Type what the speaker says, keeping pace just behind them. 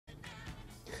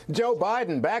Joe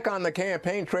Biden back on the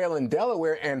campaign trail in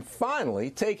Delaware and finally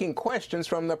taking questions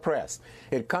from the press.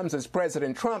 It comes as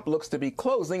President Trump looks to be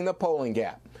closing the polling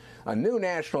gap. A new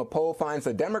national poll finds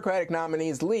the Democratic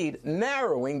nominee's lead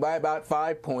narrowing by about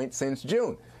 5 points since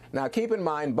June. Now, keep in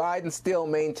mind, Biden still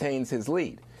maintains his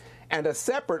lead. And a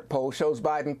separate poll shows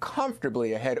Biden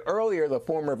comfortably ahead. Earlier, the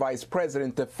former vice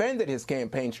president defended his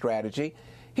campaign strategy.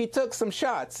 He took some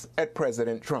shots at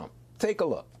President Trump. Take a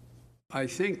look. I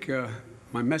think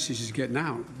my message is getting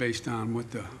out based on what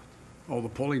all the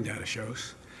polling data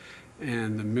shows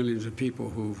and the millions of people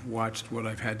who've watched what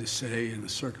I've had to say and the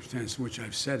circumstance in which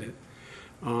I've said it.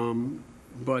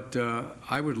 But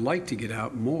I would like to get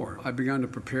out more. I've begun to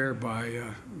prepare by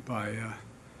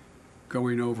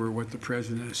going over what the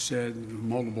president has said,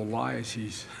 multiple lies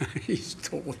he's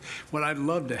told. What I'd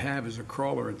love to have is a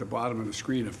crawler at the bottom of the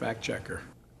screen, a fact checker.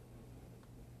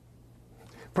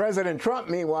 President Trump,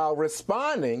 meanwhile,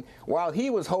 responding while he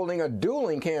was holding a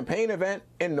dueling campaign event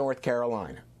in North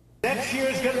Carolina. Next year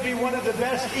is going to be one of the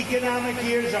best economic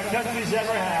years our country's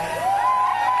ever had.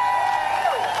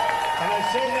 And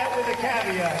I say that with a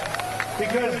caveat,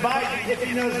 because Biden, if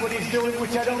he knows what he's doing,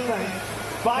 which I don't think,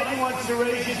 Biden wants to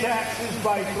raise your taxes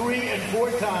by 3 and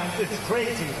 4 times. It's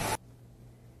crazy.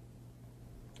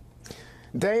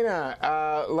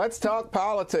 Dana, let's talk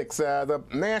politics. The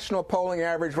national polling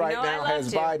average right now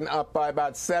has Biden up by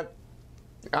about 7.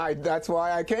 That's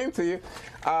why I came to you.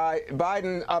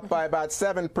 Biden up by about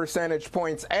 7 percentage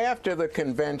points after the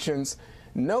conventions.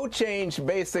 No change,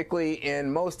 basically,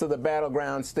 in most of the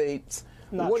battleground states.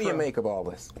 What do you make of all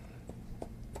this?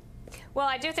 Well,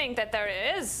 I do think that there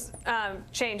is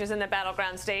changes in the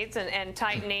battleground states and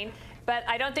tightening. But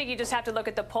I don't think you just have to look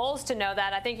at the polls to know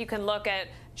that. I think you can look at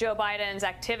Joe Biden's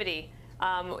activity.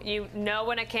 You know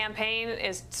when a campaign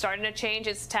is starting to change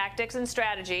its tactics and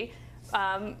strategy,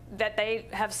 that they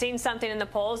have seen something in the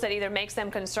polls that either makes them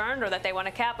concerned or that they want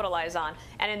to capitalize on.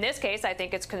 And in this case, I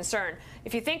think it's concern.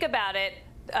 If you think about it,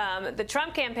 the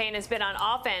Trump campaign has been on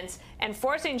offense and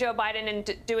forcing Joe Biden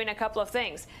into doing a couple of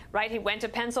things, right? He went to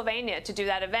Pennsylvania to do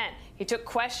that event. He took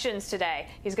questions today.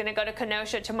 He's going to go to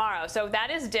Kenosha tomorrow. So that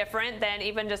is different than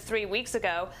even just 3 weeks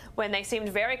ago when they seemed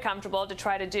very comfortable to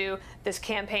try to do this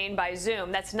campaign by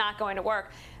Zoom. That's not going to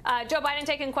work. Joe Biden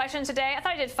taking questions today, I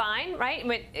thought he did fine, right? I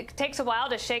mean, it takes a while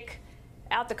to shake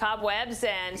out the cobwebs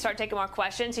and start taking more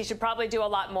questions. He should probably do a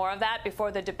lot more of that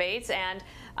before the debates. And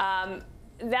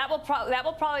that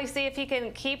will probably see if he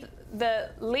can keep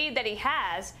the lead that he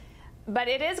has. But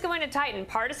it is going to tighten.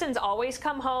 Partisans always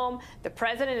come home. The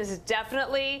president is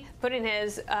definitely putting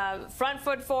his front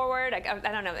foot forward.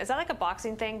 I don't know. Is that like a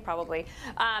boxing thing? Probably.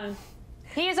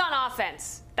 He is on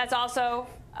offense. That's also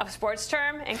a sports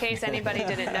term, in case anybody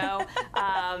didn't know.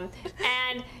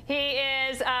 And he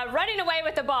is running away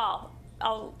with the ball.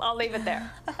 I'll leave it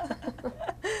there.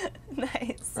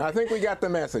 Nice. I think we got the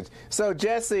message. So,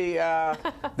 Jesse,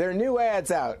 there are new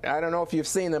ads out. I don't know if you've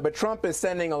seen them, but Trump is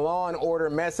sending a law and order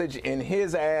message in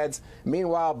his ads.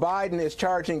 Meanwhile, Biden is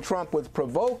charging Trump with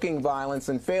provoking violence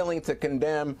and failing to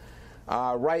condemn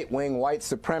right-wing white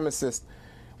supremacists.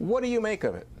 What do you make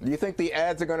of it? Do you think the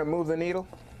ads are going to move the needle?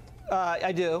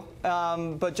 I do.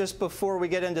 But just before we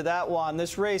get into that one,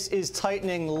 this race is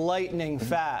tightening lightning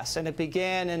fast. And it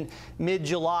began in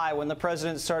mid-July when the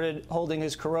president started holding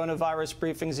his coronavirus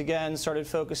briefings again, started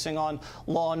focusing on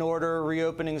law and order,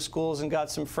 reopening schools, and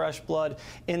got some fresh blood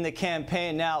in the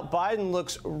campaign. Now, Biden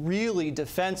looks really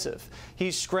defensive.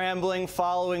 He's scrambling,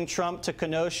 following Trump to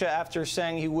Kenosha after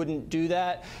saying he wouldn't do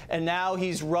that. And now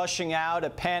he's rushing out a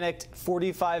panicked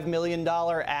 $45 million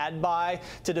ad buy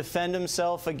to defend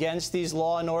himself against these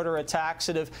law and order attacks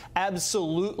that have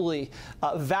absolutely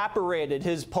evaporated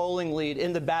his polling lead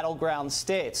in the battleground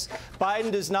states.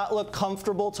 Biden does not look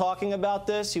comfortable talking about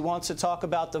this. He wants to talk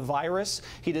about the virus.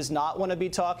 He does not want to be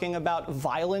talking about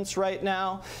violence right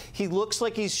now. He looks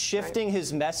like he's shifting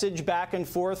his message back and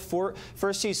forth.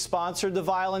 First he sponsored the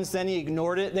violence, then he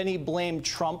ignored it, then he blamed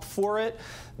Trump for it.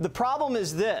 The problem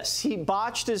is this: he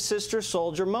botched his sister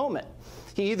soldier moment.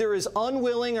 He either is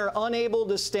unwilling or unable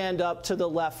to stand up to the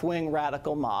left-wing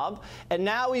radical mob, and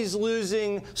now he's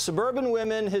losing suburban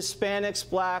women, Hispanics,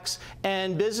 blacks,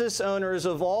 and business owners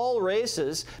of all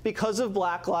races because of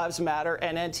Black Lives Matter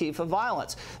and Antifa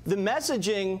violence. The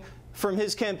messaging from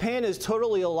his campaign is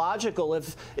totally illogical.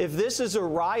 If this is a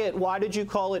riot, why did you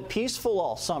call it peaceful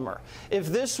all summer? If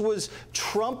this was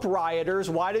Trump rioters,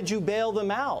 why did you bail them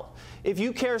out? If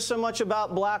you care so much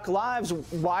about black lives,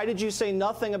 why did you say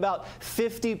nothing about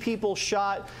 50 people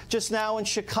shot just now in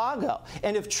Chicago?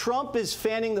 And if Trump is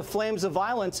fanning the flames of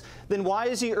violence, then why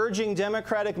is he urging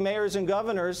Democratic mayors and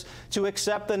governors to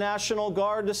accept the National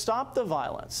Guard to stop the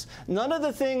violence? None of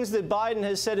the things that Biden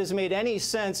has said has made any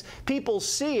sense. People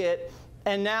see it,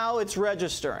 and now it's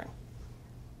registering.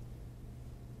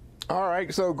 All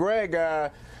right, so Greg,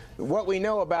 what we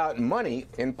know about money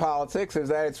in politics is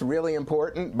that it's really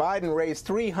important. Biden raised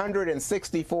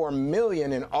 $364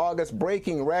 million in August,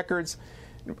 breaking records.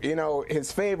 You know,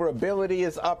 his favorability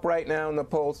is up right now in the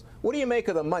polls. What do you make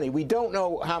of the money? We don't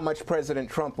know how much President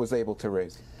Trump was able to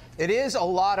raise. It is a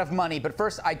lot of money, but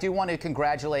first I do want to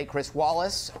congratulate Chris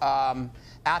Wallace.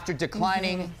 After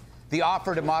declining the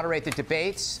offer to moderate the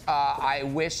debates, I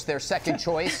wish their second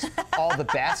choice all the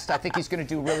best. I think he's going to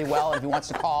do really well. If he wants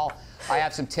to call, I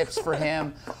have some tips for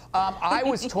him. I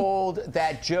was told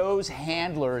that Joe's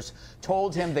handlers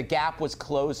told him the gap was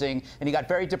closing, and he got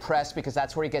very depressed because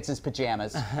that's where he gets his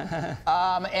pajamas.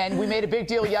 And we made a big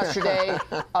deal yesterday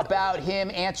about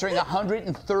him answering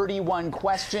 131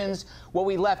 questions. What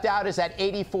we left out is that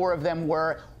 84 of them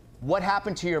were, what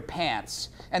happened to your pants?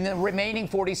 And the remaining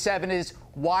 47 is,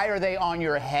 why are they on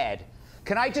your head?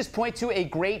 Can I just point to a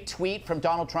great tweet from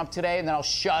Donald Trump today, and then I'll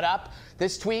shut up?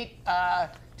 This tweet,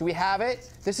 do we have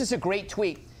it? This is a great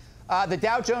tweet. The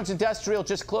Dow Jones Industrial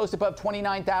just closed above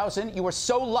 29,000. You were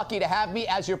so lucky to have me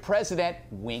as your president.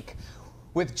 Wink.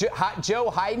 With Joe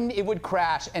Biden, it would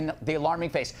crash, and the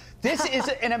alarming face. This is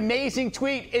an amazing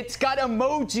tweet. It's got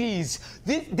emojis.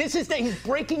 This is he's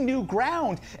breaking new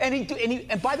ground. And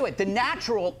by the way, the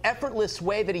natural, effortless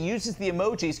way that he uses the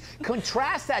emojis,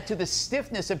 contrast that to the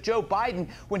stiffness of Joe Biden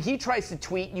when he tries to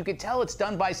tweet. You can tell it's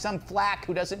done by some flack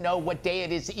who doesn't know what day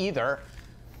it is either.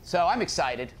 So I'm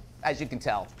excited, as you can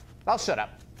tell. I'll shut up.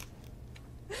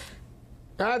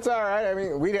 That's all right. I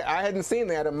mean, I hadn't seen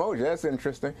that emoji. That's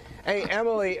interesting. Hey,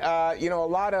 Emily, you know, a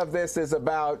lot of this is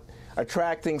about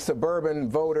attracting suburban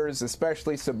voters,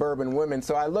 especially suburban women.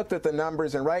 So I looked at the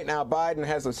numbers, and right now Biden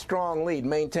has a strong lead,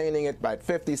 maintaining it by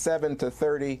 57 to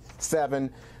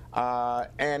 37.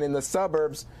 And in the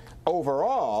suburbs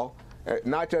overall,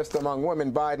 not just among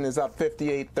women, Biden is up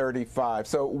 58-35.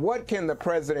 So what can the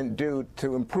president do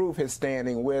to improve his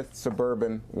standing with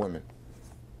suburban women?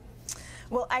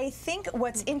 Well, I think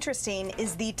what's interesting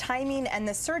is the timing and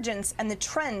the surgence and the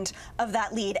trend of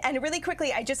that lead. And really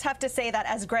quickly, I just have to say that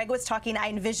as Greg was talking, I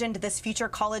envisioned this future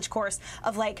college course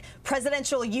of like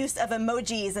presidential use of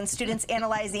emojis and students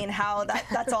analyzing how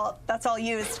that's all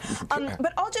used.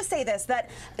 But I'll just say this, that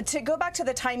to go back to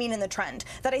the timing and the trend,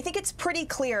 that I think it's pretty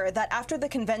clear that after the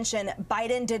convention,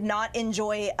 Biden did not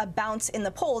enjoy a bounce in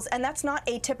the polls, and that's not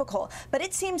atypical. But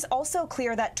it seems also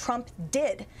clear that Trump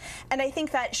did. And I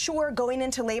think that, sure, going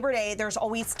into Labor Day, there's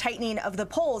always tightening of the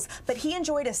polls, but he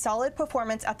enjoyed a solid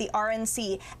performance at the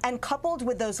RNC, and coupled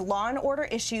with those law and order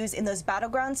issues in those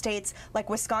battleground states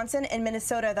like Wisconsin and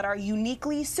Minnesota that are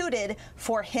uniquely suited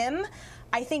for him,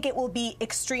 I think it will be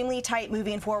extremely tight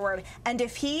moving forward. And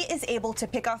if he is able to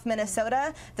pick off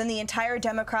Minnesota, then the entire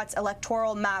Democrats'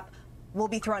 electoral map will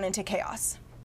be thrown into chaos.